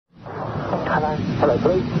Hello. Hello,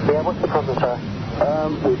 please. Yeah, what's the problem, sir?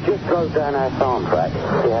 We just drove down our farm track.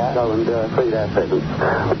 Yeah. Going feed our pheasants.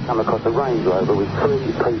 We come across a Range Rover with 3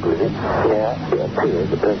 people in it. Yeah. It appears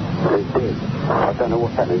that they're dead. I don't know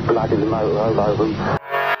what's happening. Blood in the motor all over them.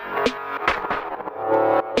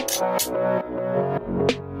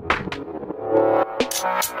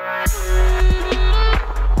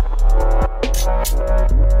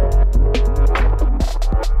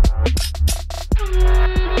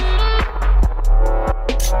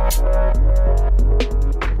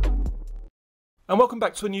 And welcome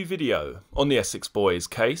back to a new video on the Essex Boys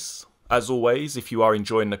case. As always, if you are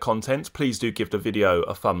enjoying the content, please do give the video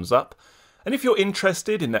a thumbs up. And if you're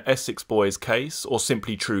interested in the Essex Boys case, or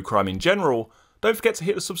simply true crime in general, don't forget to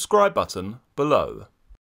hit the subscribe button below.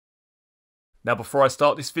 Now, before I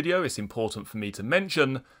start this video, it's important for me to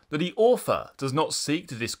mention that the author does not seek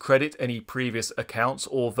to discredit any previous accounts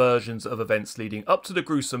or versions of events leading up to the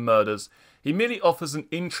gruesome murders. He merely offers an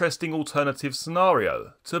interesting alternative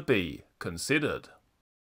scenario to be considered.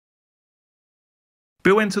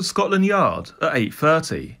 Bill entered Scotland Yard at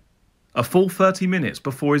 8:30, a full 30 minutes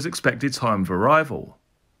before his expected time of arrival.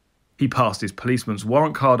 He passed his policeman's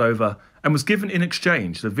warrant card over and was given in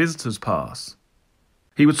exchange the visitor's pass.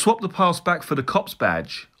 He would swap the pass back for the cop's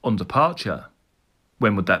badge on departure.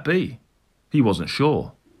 When would that be? He wasn't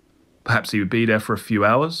sure. Perhaps he would be there for a few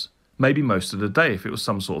hours, maybe most of the day if it was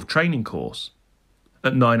some sort of training course.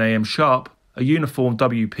 At 9 AM sharp, a uniformed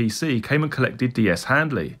WPC came and collected DS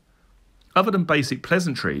Handley. Other than basic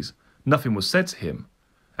pleasantries, nothing was said to him,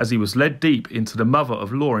 as he was led deep into the mother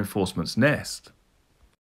of law enforcement's nest.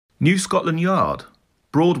 New Scotland Yard,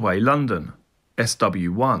 Broadway, London,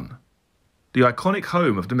 SW1. The iconic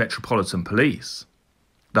home of the Metropolitan Police.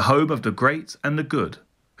 The home of the great and the good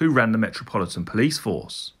who ran the Metropolitan Police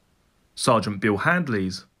Force. Sergeant Bill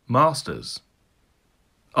Handley's masters.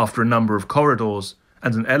 After a number of corridors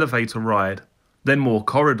and an elevator ride, then more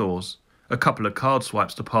corridors, a couple of card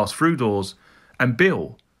swipes to pass through doors, and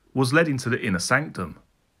Bill was led into the inner sanctum.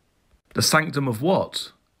 The sanctum of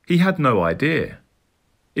what? He had no idea.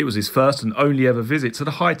 It was his first and only ever visit to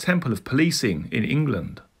the High Temple of Policing in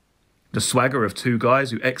England. The swagger of 2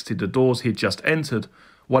 guys who exited the doors he had just entered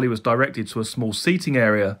while he was directed to a small seating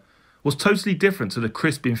area was totally different to the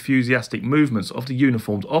crisp, enthusiastic movements of the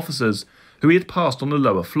uniformed officers who he had passed on the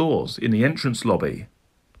lower floors in the entrance lobby.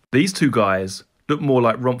 These 2 guys looked more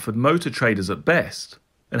like Romford motor traders at best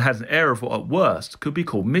and had an air of what at worst could be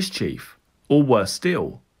called mischief, or worse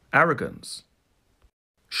still, arrogance.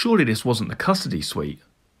 Surely this wasn't the custody suite.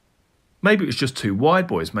 Maybe it was just 2 wide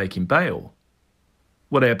boys making bail.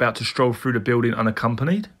 Were they about to stroll through the building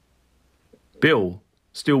unaccompanied? Bill,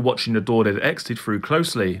 still watching the door they'd exited through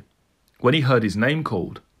closely, when he heard his name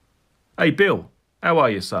called. "Hey Bill, how are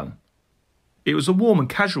you, son?" It was a warm and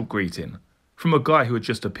casual greeting from a guy who had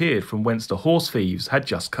just appeared from whence the horse thieves had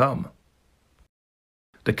just come.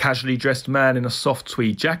 The casually dressed man in a soft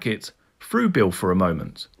tweed jacket threw Bill for a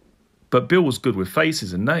moment, but Bill was good with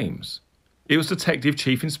faces and names. It was Detective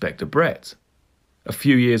Chief Inspector Brett. A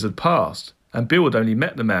few years had passed, and Bill had only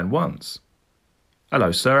met the man once.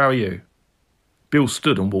 "Hello, sir, how are you?" Bill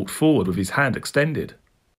stood and walked forward with his hand extended.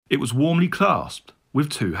 It was warmly clasped with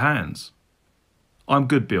 2 hands. "I'm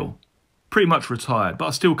good, Bill. Pretty much retired, but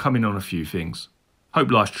I still come in on a few things.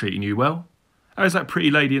 Hope life's treating you well. How's that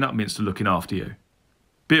pretty lady in Upminster looking after you?"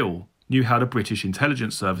 Bill knew how the British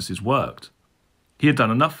intelligence services worked. He had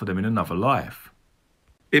done enough for them in another life.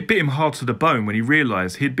 It bit him hard to the bone when he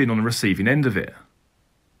realised he had been on the receiving end of it.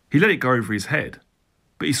 He let it go over his head,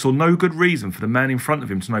 but he saw no good reason for the man in front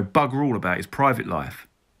of him to know bugger all about his private life,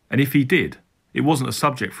 and if he did, it wasn't a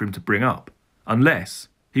subject for him to bring up, unless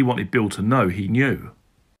he wanted Bill to know he knew.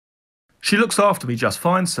 "She looks after me just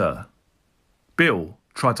fine, sir." Bill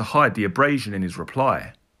tried to hide the abrasion in his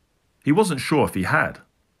reply. He wasn't sure if he had.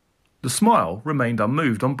 The smile remained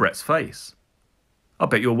unmoved on Brett's face. "I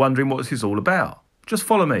bet you're wondering what this is all about. Just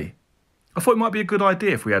follow me. I thought it might be a good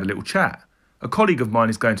idea if we had a little chat. A colleague of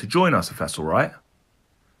mine is going to join us, if that's all right."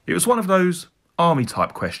 It was one of those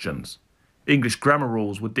army-type questions. English grammar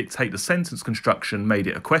rules would dictate the sentence construction made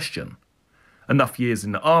it a question. Enough years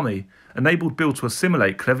in the army enabled Bill to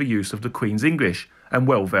assimilate clever use of the Queen's English and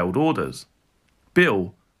well-veiled orders.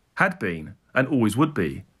 Bill had been, and always would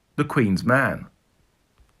be, the Queen's man.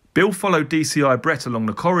 Bill followed DCI Brett along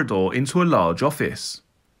the corridor into a large office.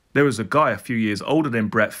 There was a guy a few years older than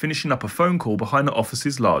Brett finishing up a phone call behind the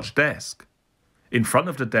office's large desk. In front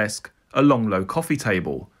of the desk, a long low coffee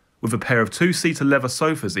table, with a pair of 2-seater leather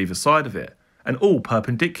sofas either side of it, and all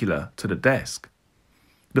perpendicular to the desk.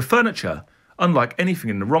 The furniture, unlike anything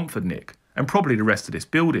in the Romford nick, and probably the rest of this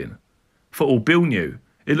building. For all Bill knew,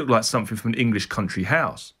 It looked like something from an English country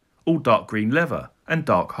house, all dark green leather and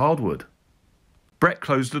dark hardwood. Brett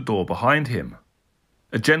closed the door behind him.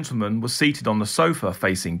 A gentleman was seated on the sofa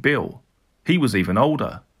facing Bill. He was even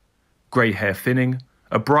older. Grey hair thinning,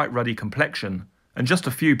 a bright ruddy complexion, and just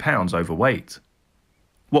a few pounds overweight.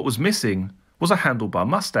 What was missing was a handlebar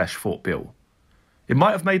moustache, thought Bill. It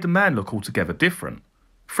might have made the man look altogether different,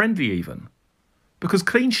 friendly even. Because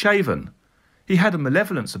clean-shaven, he had a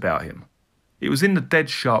malevolence about him. It was in the dead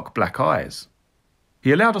shark black eyes.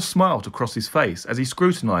 He allowed a smile to cross his face as he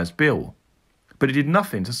scrutinised Bill, but it did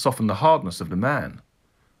nothing to soften the hardness of the man.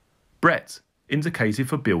 Brett indicated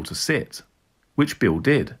for Bill to sit, which Bill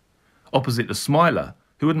did, opposite the smiler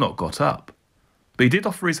who had not got up. But he did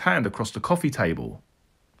offer his hand across the coffee table.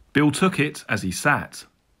 Bill took it as he sat.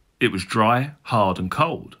 It was dry, hard and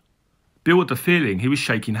cold. Bill had the feeling he was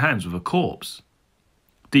shaking hands with a corpse.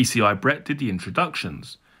 DCI Brett did the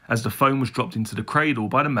introductions, as the phone was dropped into the cradle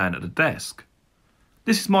by the man at the desk.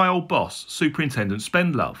 "This is my old boss, Superintendent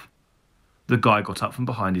Spendlove." The guy got up from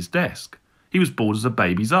behind his desk. He was bald as a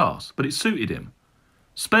baby's arse, but it suited him.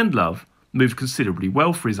 Spendlove moved considerably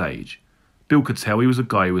well for his age. Bill could tell he was a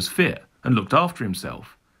guy who was fit and looked after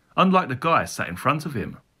himself, unlike the guy sat in front of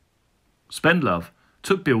him. Spendlove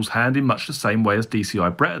took Bill's hand in much the same way as DCI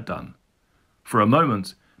Brett had done. For a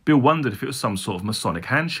moment, Bill wondered if it was some sort of Masonic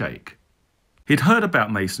handshake. He'd heard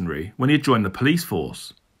about Masonry when he had joined the police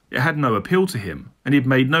force. It had no appeal to him, and he had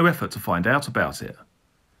made no effort to find out about it.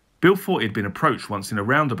 Bill thought he'd been approached once in a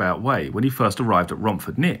roundabout way when he first arrived at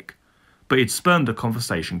Romford Nick, but he'd spurned the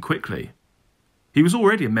conversation quickly. He was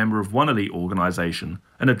already a member of one elite organisation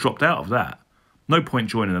and had dropped out of that. No point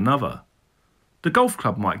joining another. The golf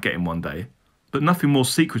club might get him one day, but nothing more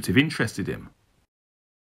secretive interested him.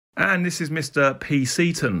 "And this is Mr. P.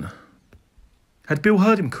 Seaton." Had Bill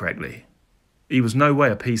heard him correctly? He was no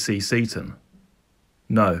way a P.C. Seaton.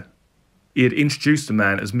 No. He had introduced the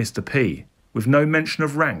man as Mr. P, with no mention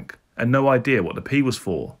of rank and no idea what the P was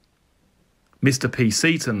for. Mr. P.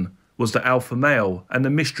 Seaton was the alpha male and the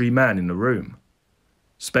mystery man in the room.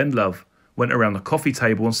 Spendlove went around the coffee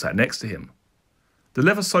table and sat next to him. The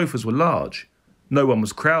leather sofas were large. No one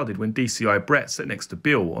was crowded when DCI Brett sat next to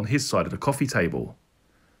Bill on his side of the coffee table.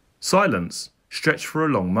 Silence stretched for a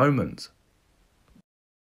long moment.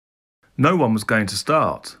 No one was going to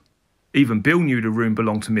start. Even Bill knew the room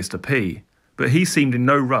belonged to Mr. P, but he seemed in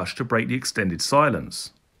no rush to break the extended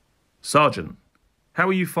silence. "Sergeant, how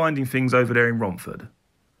are you finding things over there in Romford?"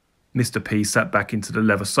 Mr. P sat back into the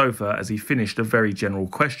leather sofa as he finished a very general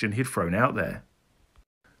question he'd thrown out there.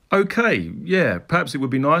 "Okay, yeah, perhaps it would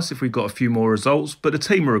be nice if we got a few more results, but the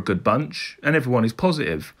team are a good bunch, and everyone is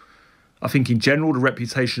positive. I think in general the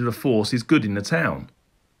reputation of the force is good in the town."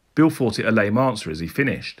 Bill thought it a lame answer as he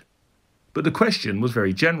finished. But the question was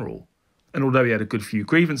very general, and although he had a good few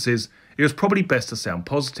grievances, it was probably best to sound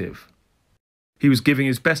positive. He was giving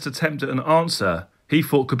his best attempt at an answer he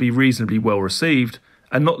thought could be reasonably well received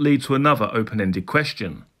and not lead to another open-ended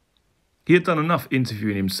question. He had done enough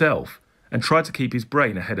interviewing himself and tried to keep his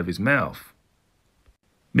brain ahead of his mouth.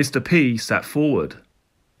 Mr. P sat forward.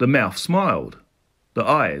 The mouth smiled. The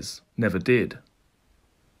eyes never did.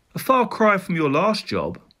 "A far cry from your last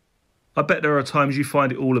job. I bet there are times you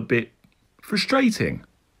find it all a bit frustrating."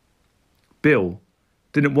 Bill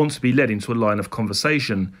didn't want to be led into a line of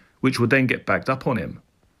conversation which would then get backed up on him,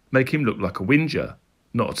 make him look like a whinger,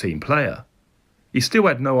 not a team player. He still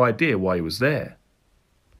had no idea why he was there.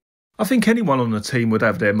 "I think anyone on the team would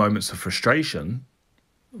have their moments of frustration.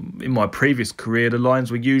 In my previous career, the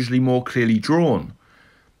lines were usually more clearly drawn.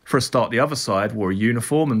 For a start, the other side wore a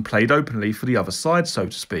uniform and played openly for the other side, so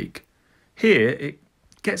to speak. Here, it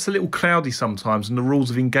gets a little cloudy sometimes and the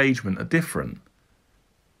rules of engagement are different."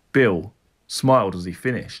 Bill smiled as he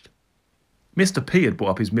finished. Mr. P had brought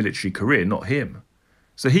up his military career, not him,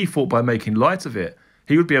 so he thought by making light of it,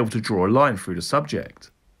 he would be able to draw a line through the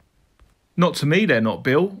subject. "Not to me, they're not,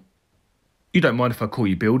 Bill. You don't mind if I call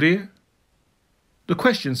you Bill, do you?" The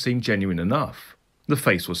question seemed genuine enough. The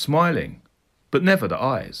face was smiling, but never the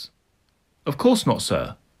eyes. "Of course not,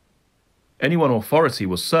 sir." Anyone on authority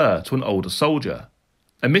was sir to an older soldier,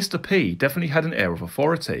 and Mr. P definitely had an air of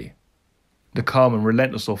authority. The calm and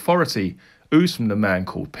relentless authority oozed from the man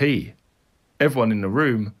called P. Everyone in the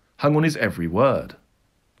room hung on his every word.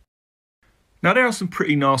 Now there are some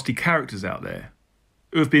pretty nasty characters out there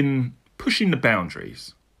who have been pushing the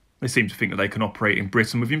boundaries. They seem to think that they can operate in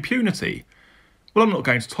Britain with impunity. Well, I'm not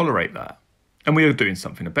going to tolerate that, and we are doing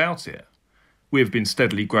something about it. We have been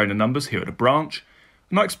steadily growing in numbers here at the branch,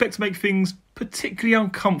 and I expect to make things particularly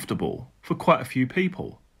uncomfortable for quite a few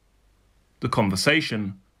people. The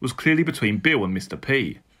conversation was clearly between Bill and Mr.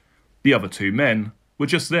 P. The other two men We're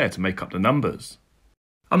just there to make up the numbers.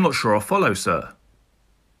 I'm not sure I'll follow, sir.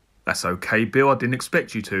 That's okay, Bill, I didn't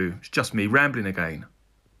expect you to. It's just me rambling again.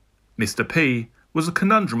 Mr. P was a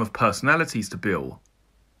conundrum of personalities to Bill.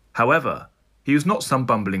 However, he was not some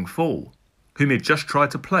bumbling fool, whom he had just tried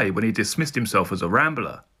to play when he dismissed himself as a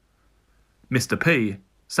rambler. Mr. P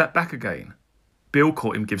sat back again. Bill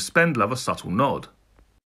caught him give Spendlove a subtle nod.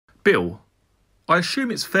 Bill, I assume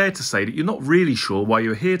it's fair to say that you're not really sure why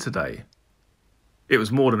you're here today. It was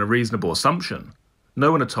more than a reasonable assumption.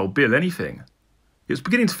 No one had told Bill anything. It was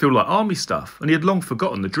beginning to feel like army stuff, and he had long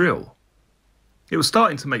forgotten the drill. It was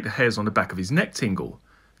starting to make the hairs on the back of his neck tingle,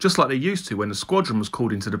 just like they used to when the squadron was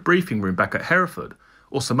called into the briefing room back at Hereford,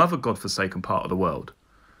 or some other godforsaken part of the world,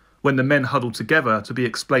 when the men huddled together to be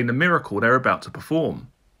explained the miracle they were about to perform,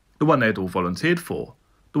 the one they had all volunteered for,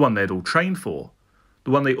 the one they had all trained for,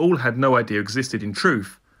 the one they all had no idea existed in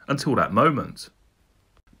truth until that moment.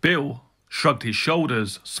 Bill shrugged his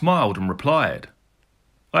shoulders, smiled and replied,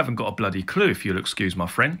 I haven't got a bloody clue, if you'll excuse my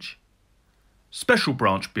French. Special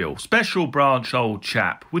branch, Bill, special branch, old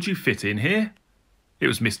chap, would you fit in here? It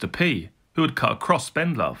was Mr. P, who had cut across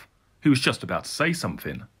Spendlove, who was just about to say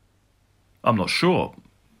something. I'm not sure.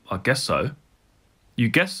 I guess so. You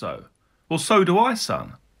guess so? Well, so do I,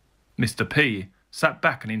 son. Mr. P sat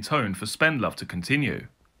back and intoned for Spendlove to continue.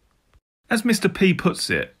 As Mr. P puts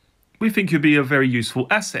it, we think you'll be a very useful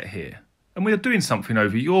asset here, and we are doing something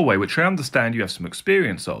over your way which I understand you have some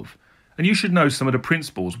experience of, and you should know some of the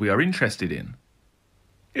principles we are interested in.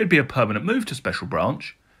 It would be a permanent move to Special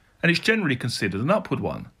Branch, and it's generally considered an upward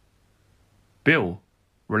one. Bill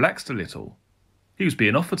relaxed a little. He was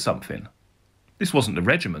being offered something. This wasn't the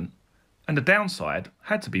regiment, and the downside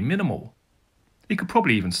had to be minimal. He could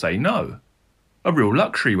probably even say no. A real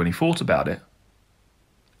luxury when he thought about it.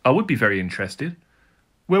 I would be very interested.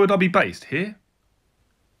 Where would I be based, here?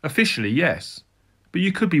 Officially, yes, but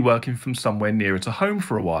you could be working from somewhere nearer to home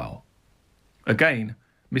for a while. Again,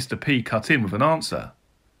 Mr. P cut in with an answer.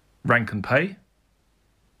 Rank and pay?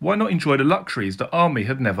 Why not enjoy the luxuries the army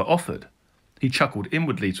had never offered? He chuckled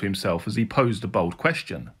inwardly to himself as he posed a bold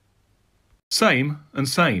question. Same and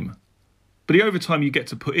same, but the overtime you get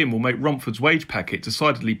to put in will make Romford's wage packet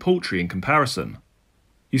decidedly paltry in comparison.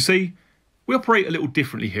 You see, we operate a little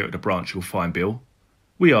differently here at the branch, you'll find, Bill.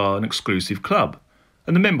 We are an exclusive club,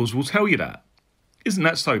 and the members will tell you that. Isn't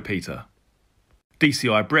that so, Peter?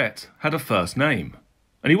 DCI Brett had a first name,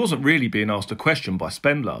 and he wasn't really being asked a question by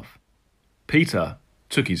Spendlove. Peter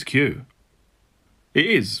took his cue. It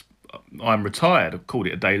is. I'm retired. I called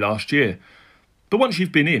it a day last year. But once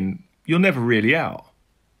you've been in, you're never really out.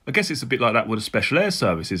 I guess it's a bit like that with a Special Air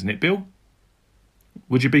Service, isn't it, Bill?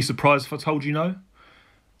 Would you be surprised if I told you no?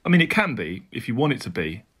 I mean, it can be, if you want it to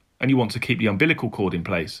be, and you want to keep the umbilical cord in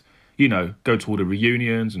place. You know, go to all the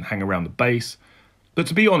reunions and hang around the base. But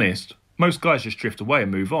to be honest, most guys just drift away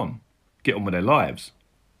and move on. Get on with their lives.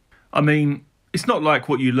 I mean, it's not like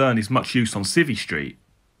what you learn is much use on Civvy Street.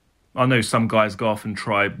 I know some guys go off and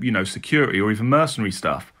try, security or even mercenary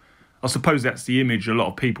stuff. I suppose that's the image a lot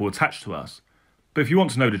of people attach to us. But if you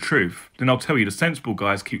want to know the truth, then I'll tell you the sensible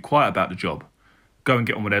guys keep quiet about the job. Go and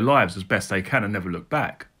get on with their lives as best they can and never look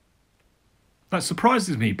back. That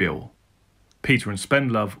surprises me, Bill. Peter and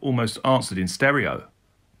Spendlove almost answered in stereo.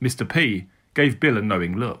 Mr. P gave Bill a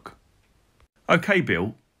knowing look. OK,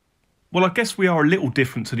 Bill. Well, I guess we are a little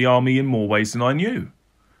different to the army in more ways than I knew.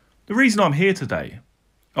 The reason I'm here today,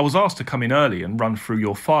 I was asked to come in early and run through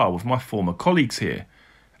your file with my former colleagues here,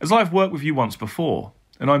 as I've worked with you once before,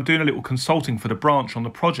 and I'm doing a little consulting for the branch on the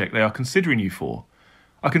project they are considering you for.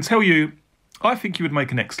 I can tell you, I think you would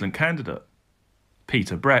make an excellent candidate.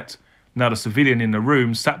 Peter Brett, now the civilian in the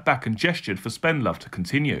room, sat back and gestured for Spendlove to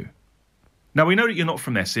continue. Now, we know that you're not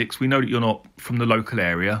from Essex, we know that you're not from the local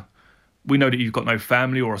area, we know that you've got no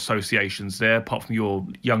family or associations there, apart from your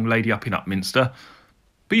young lady up in Upminster,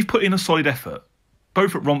 but you've put in a solid effort,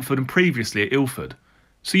 both at Romford and previously at Ilford,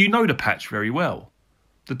 so you know the patch very well.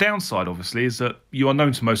 The downside, obviously, is that you are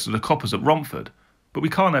known to most of the coppers at Romford, but we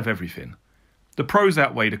can't have everything. The pros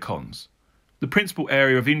outweigh the cons. The principal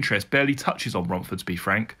area of interest barely touches on Romford, to be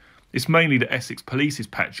frank. It's mainly the Essex Police's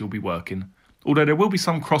patch you'll be working, although there will be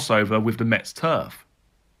some crossover with the Met's turf.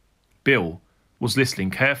 Bill was listening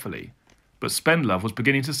carefully, but Spendlove was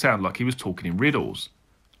beginning to sound like he was talking in riddles.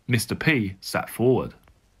 Mr. P sat forward.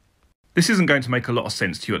 This isn't going to make a lot of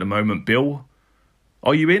sense to you at the moment, Bill.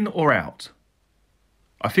 Are you in or out?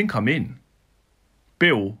 I think I'm in.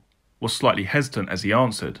 Bill was slightly hesitant as he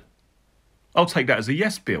answered. I'll take that as a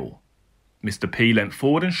yes, Bill. Mr. P leant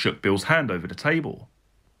forward and shook Bill's hand over the table.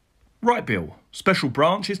 Right, Bill. Special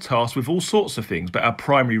Branch is tasked with all sorts of things, but our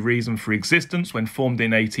primary reason for existence when formed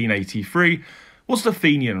in 1883 was the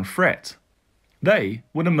Fenian threat. They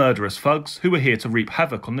were the murderous thugs who were here to reap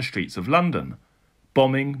havoc on the streets of London.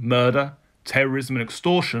 Bombing, murder, terrorism and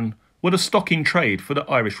extortion were the stock in trade for the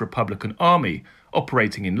Irish Republican Army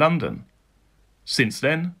operating in London. Since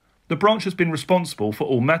then, the branch has been responsible for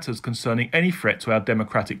all matters concerning any threat to our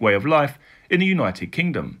democratic way of life in the United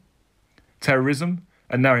Kingdom. Terrorism,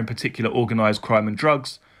 and now in particular organised crime and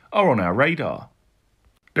drugs, are on our radar.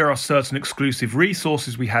 There are certain exclusive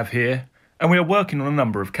resources we have here, and we are working on a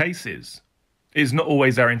number of cases. It is not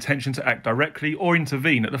always our intention to act directly or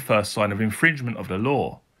intervene at the first sign of infringement of the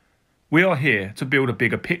law. We are here to build a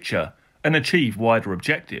bigger picture and achieve wider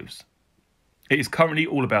objectives. It is currently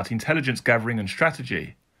all about intelligence gathering and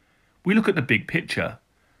strategy. We look at the big picture.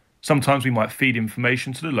 Sometimes we might feed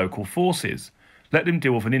information to the local forces, let them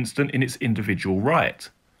deal with an incident in its individual right.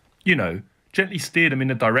 You know, gently steer them in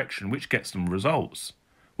the direction which gets them results,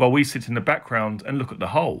 while we sit in the background and look at the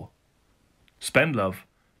whole. Spendlove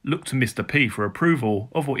looked to Mr. P for approval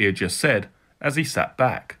of what he had just said as he sat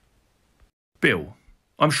back. Bill,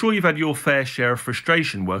 I'm sure you've had your fair share of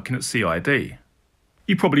frustration working at CID.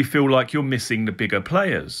 You probably feel like you're missing the bigger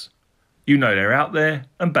players. You know they're out there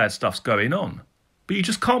and bad stuff's going on, but you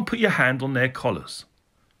just can't put your hand on their collars.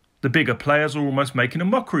 The bigger players are almost making a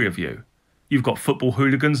mockery of you. You've got football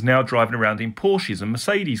hooligans now driving around in Porsches and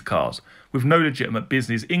Mercedes cars with no legitimate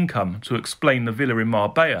business income to explain the villa in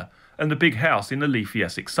Marbella and the big house in the leafy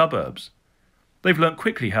Essex suburbs. They've learnt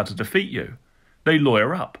quickly how to defeat you. They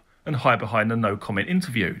lawyer up and hide behind the no-comment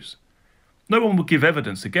interviews. No one will give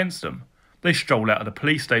evidence against them. They stroll out of the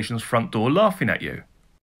police station's front door laughing at you.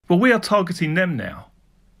 Well, we are targeting them now,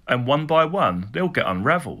 and one by one they'll get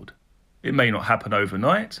unravelled. It may not happen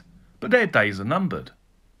overnight, but their days are numbered.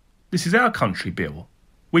 This is our country, Bill.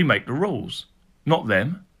 We make the rules, not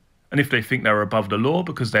them. And if they think they're above the law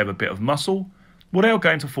because they have a bit of muscle, well, they're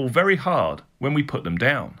going to fall very hard when we put them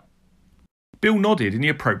down. Bill nodded in the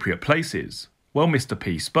appropriate places while Mr.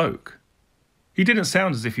 P spoke. He didn't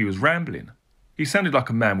sound as if he was rambling. He sounded like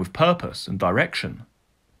a man with purpose and direction.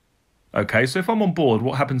 Okay, so if I'm on board,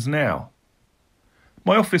 what happens now?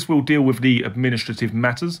 My office will deal with the administrative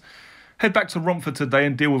matters. Head back to Romford today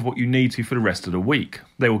and deal with what you need to for the rest of the week.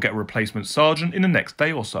 They will get a replacement sergeant in the next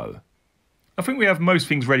day or so. I think we have most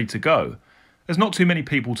things ready to go. There's not too many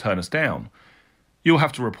people turn us down. You'll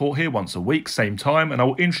have to report here once a week, same time, and I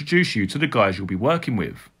will introduce you to the guys you'll be working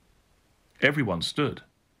with. Everyone stood,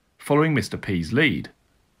 following Mr. P's lead.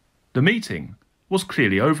 The meeting was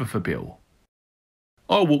clearly over for Bill.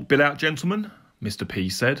 I'll walk Bill out, gentlemen, Mr. P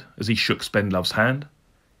said as he shook Spendlove's hand.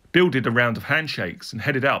 Bill did a round of handshakes and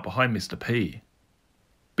headed out behind Mr. P.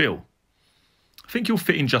 Bill, I think you'll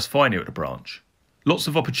fit in just fine here at the branch. Lots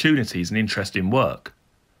of opportunities and interesting work.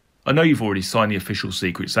 I know you've already signed the Official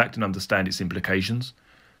Secrets Act and understand its implications,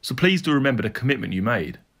 so please do remember the commitment you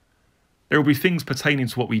made. There will be things pertaining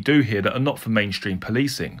to what we do here that are not for mainstream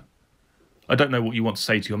policing. I don't know what you want to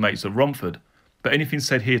say to your mates at Romford, but anything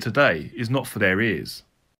said here today is not for their ears.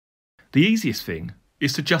 The easiest thing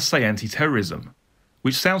is to just say anti-terrorism,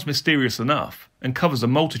 which sounds mysterious enough and covers a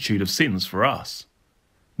multitude of sins for us.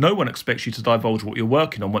 No one expects you to divulge what you're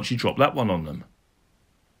working on once you drop that one on them.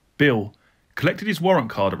 Bill collected his warrant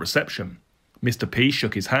card at reception. Mr. P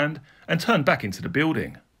shook his hand and turned back into the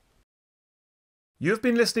building. You have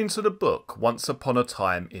been listening to the book Once Upon a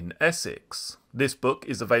Time in Essex. This book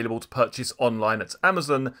is available to purchase online at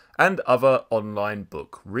Amazon and other online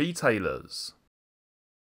book retailers.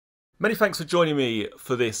 Many thanks for joining me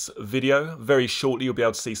for this video. Very shortly you'll be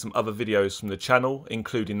able to see some other videos from the channel,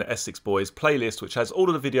 including the Essex Boys playlist, which has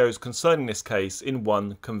all of the videos concerning this case in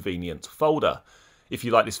one convenient folder. If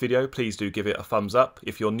you like this video, please do give it a thumbs up.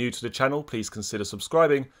 If you're new to the channel, please consider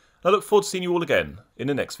subscribing. I look forward to seeing you all again in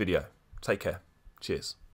the next video. Take care.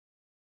 Cheers.